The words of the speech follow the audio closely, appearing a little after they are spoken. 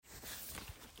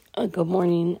Good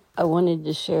morning. I wanted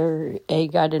to share a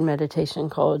guided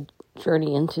meditation called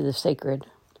Journey into the Sacred.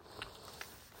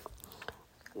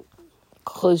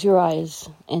 Close your eyes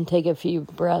and take a few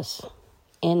breaths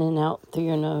in and out through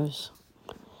your nose.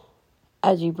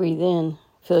 As you breathe in,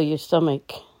 feel your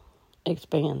stomach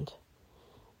expand.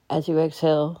 As you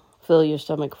exhale, feel your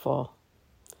stomach fall.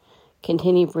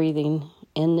 Continue breathing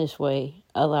in this way,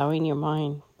 allowing your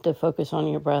mind to focus on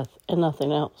your breath and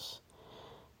nothing else.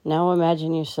 Now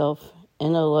imagine yourself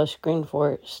in a lush green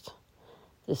forest.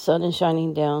 The sun is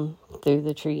shining down through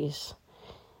the trees,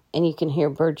 and you can hear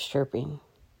birds chirping.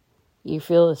 You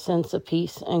feel a sense of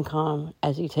peace and calm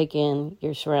as you take in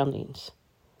your surroundings.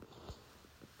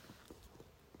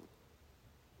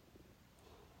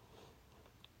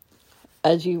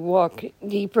 As you walk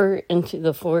deeper into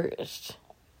the forest,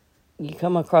 you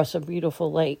come across a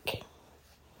beautiful lake.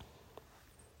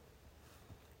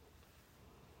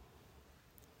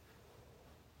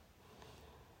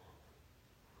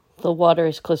 The water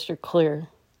is crystal clear,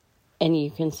 and you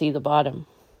can see the bottom.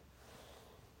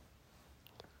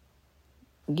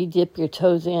 You dip your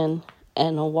toes in,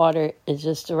 and the water is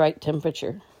just the right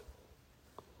temperature.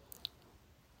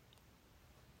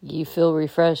 You feel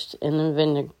refreshed and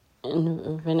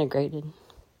invigorated.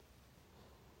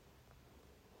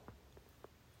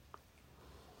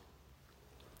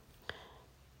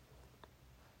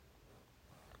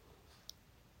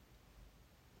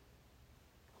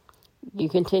 You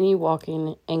continue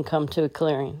walking and come to a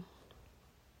clearing.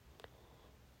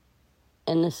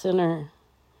 In the center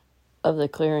of the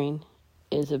clearing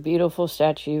is a beautiful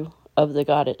statue of the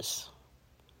goddess.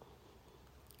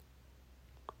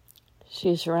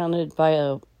 She is surrounded by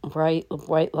a bright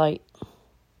white light.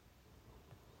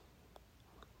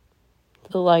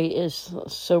 The light is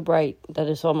so bright that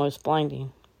it's almost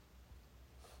blinding.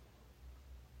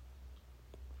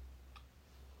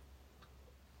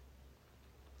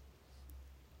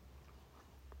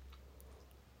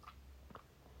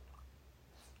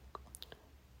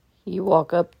 You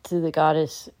walk up to the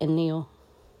goddess and kneel.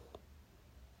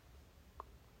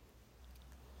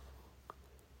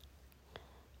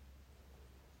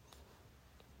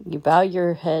 You bow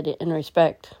your head in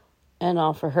respect and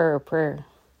offer her a prayer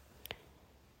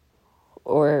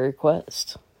or a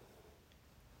request.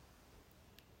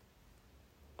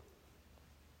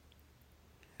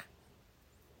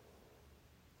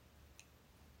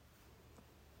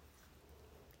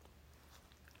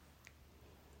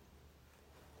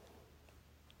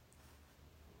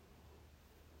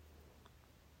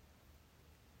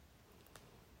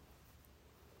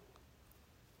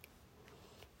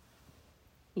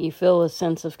 You feel a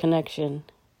sense of connection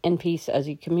and peace as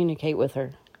you communicate with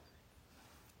her.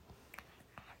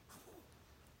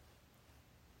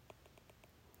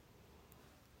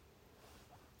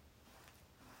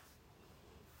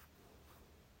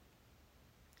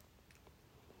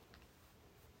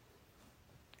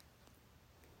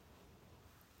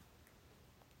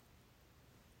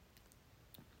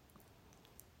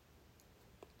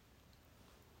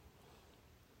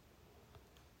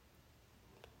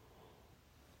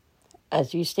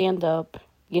 As you stand up,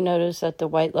 you notice that the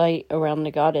white light around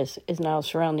the goddess is now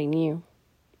surrounding you.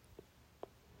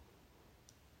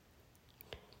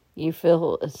 You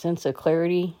feel a sense of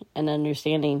clarity and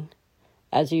understanding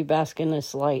as you bask in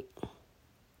this light.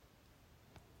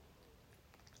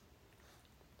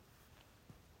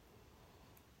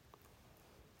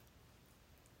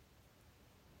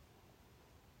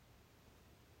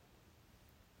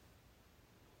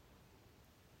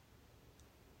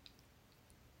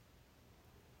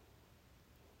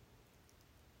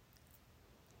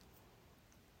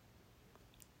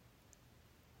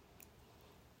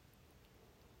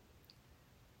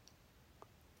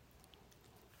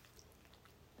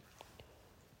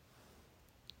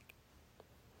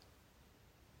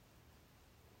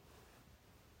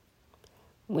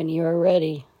 When you are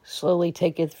ready, slowly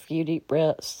take a few deep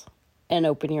breaths and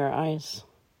open your eyes.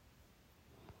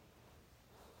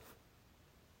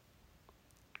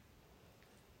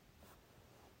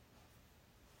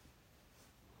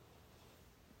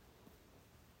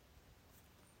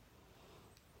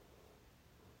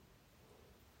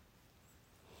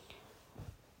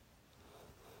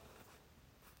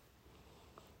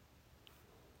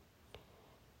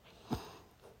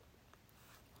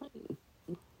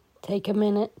 Take a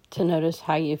minute to notice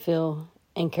how you feel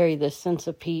and carry this sense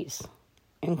of peace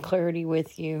and clarity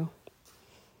with you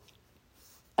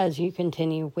as you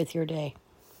continue with your day.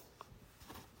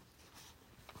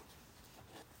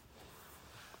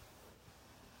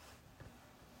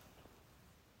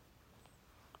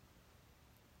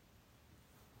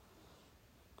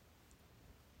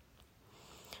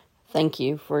 Thank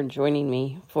you for joining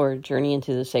me for Journey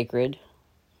into the Sacred,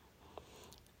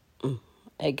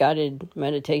 a guided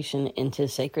meditation into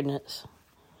sacredness.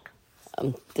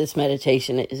 This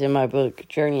meditation is in my book,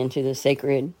 Journey into the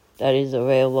Sacred, that is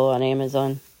available on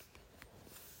Amazon.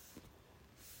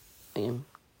 And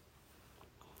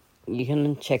you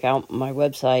can check out my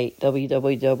website,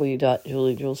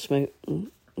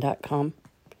 www.juliejulesmoot.com.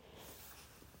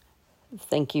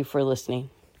 Thank you for listening.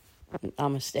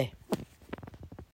 Namaste.